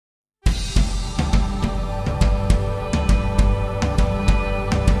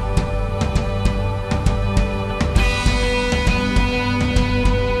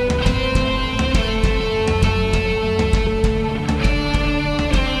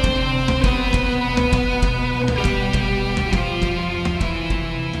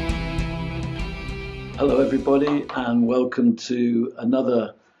everybody, and welcome to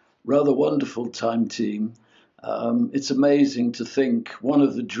another rather wonderful Time Team. It's amazing to think one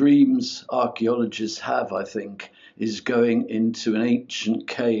of the dreams archaeologists have, I think, is going into an ancient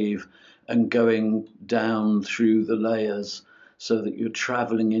cave and going down through the layers so that you're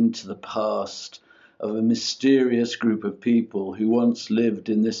traveling into the past of a mysterious group of people who once lived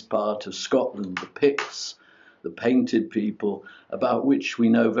in this part of Scotland, the Picts, the painted people, about which we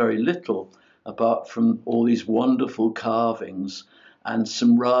know very little, apart from all these wonderful carvings and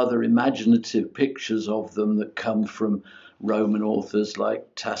some rather imaginative pictures of them that come from Roman authors like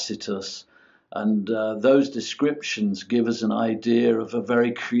Tacitus. And those descriptions give us an idea of a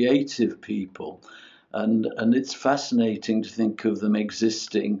very creative people. And it's fascinating to think of them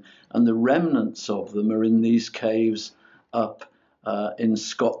existing, and the remnants of them are in these caves up in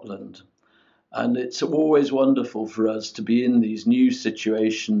Scotland. And it's always wonderful for us to be in these new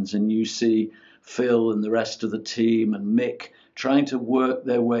situations, and you see Phil and the rest of the team and Mick trying to work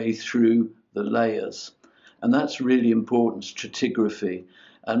their way through the layers. And that's really important, stratigraphy.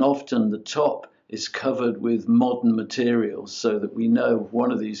 And often the top is covered with modern materials so that we know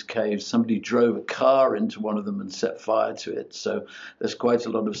one of these caves, somebody drove a car into one of them and set fire to it. So there's quite a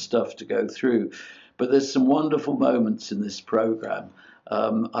lot of stuff to go through. But there's some wonderful moments in this program.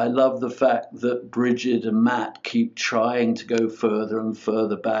 I love the fact that Bridget and Matt keep trying to go further and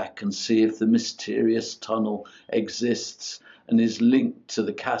further back and see if the mysterious tunnel exists and is linked to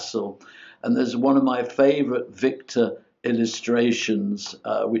the castle. And there's one of my favourite Victor illustrations,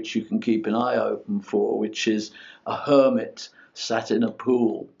 which you can keep an eye open for, which is a hermit sat in a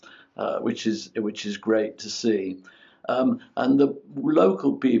pool, which is great to see. And the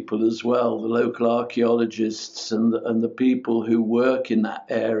local people as well, the local archaeologists and the people who work in that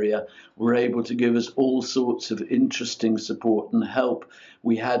area were able to give us all sorts of interesting support and help.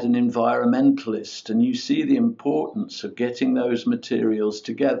 We had an environmentalist, and you see the importance of getting those materials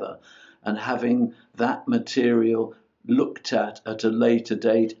together and having that material looked at a later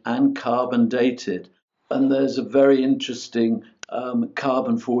date and carbon dated. And there's a very interesting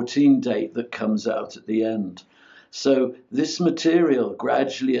carbon 14 date that comes out at the end. So this material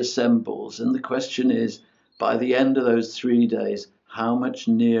gradually assembles, and the question is, by the end of those 3 days, how much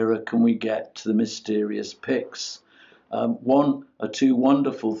nearer can we get to the mysterious Picts? One or two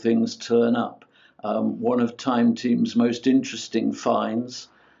wonderful things turn up. One of Time Team's most interesting finds,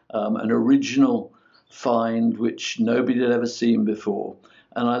 an original find which nobody had ever seen before.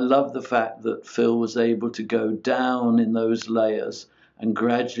 And I love the fact that Phil was able to go down in those layers and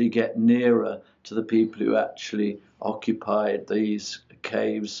gradually get nearer to the people who actually occupied these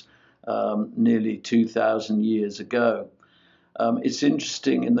caves nearly 2,000 years ago. It's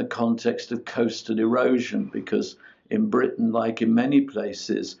interesting in the context of coastal erosion, because in Britain, like in many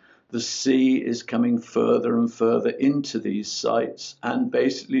places, the sea is coming further and further into these sites and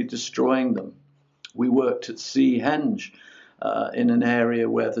basically destroying them. We worked at Seahenge in an area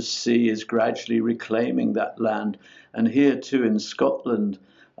where the sea is gradually reclaiming that land. And here too in Scotland,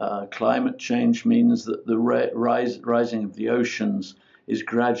 climate change means that the rising of the oceans is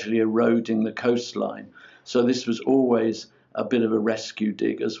gradually eroding the coastline. So this was always a bit of a rescue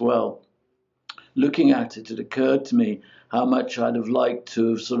dig as well. Looking at it, it occurred to me how much I'd have liked to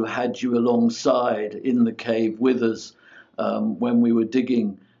have sort of had you alongside in the cave with us when we were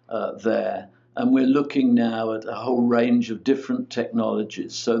digging there. And we're looking now at a whole range of different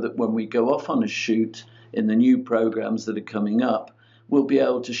technologies so that when we go off on a shoot in the new programs that are coming up, we'll be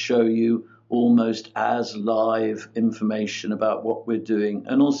able to show you almost as live information about what we're doing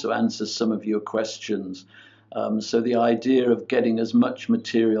and also answer some of your questions. So the idea of getting as much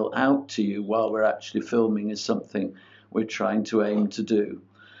material out to you while we're actually filming is something we're trying to aim to do.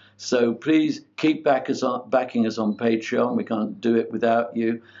 So please keep backing us on Patreon. We can't do it without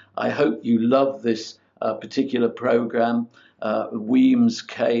you. I hope you love this particular program, Wemyss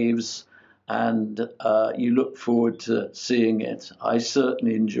Caves, and you look forward to seeing it. I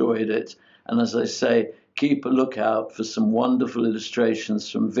certainly enjoyed it. And as I say, keep a lookout for some wonderful illustrations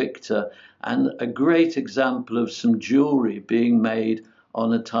from Victor and a great example of some jewellery being made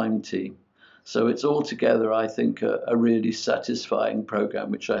on a Time Team. So it's altogether, I think, a really satisfying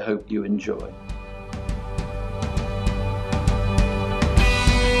program, which I hope you enjoy.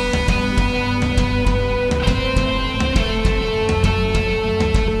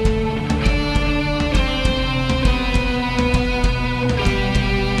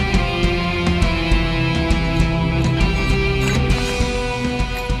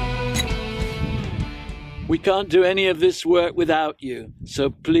 We can't do any of this work without you, so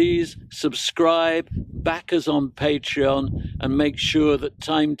please subscribe, back us on Patreon, and make sure that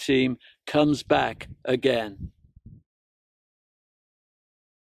Time Team comes back again.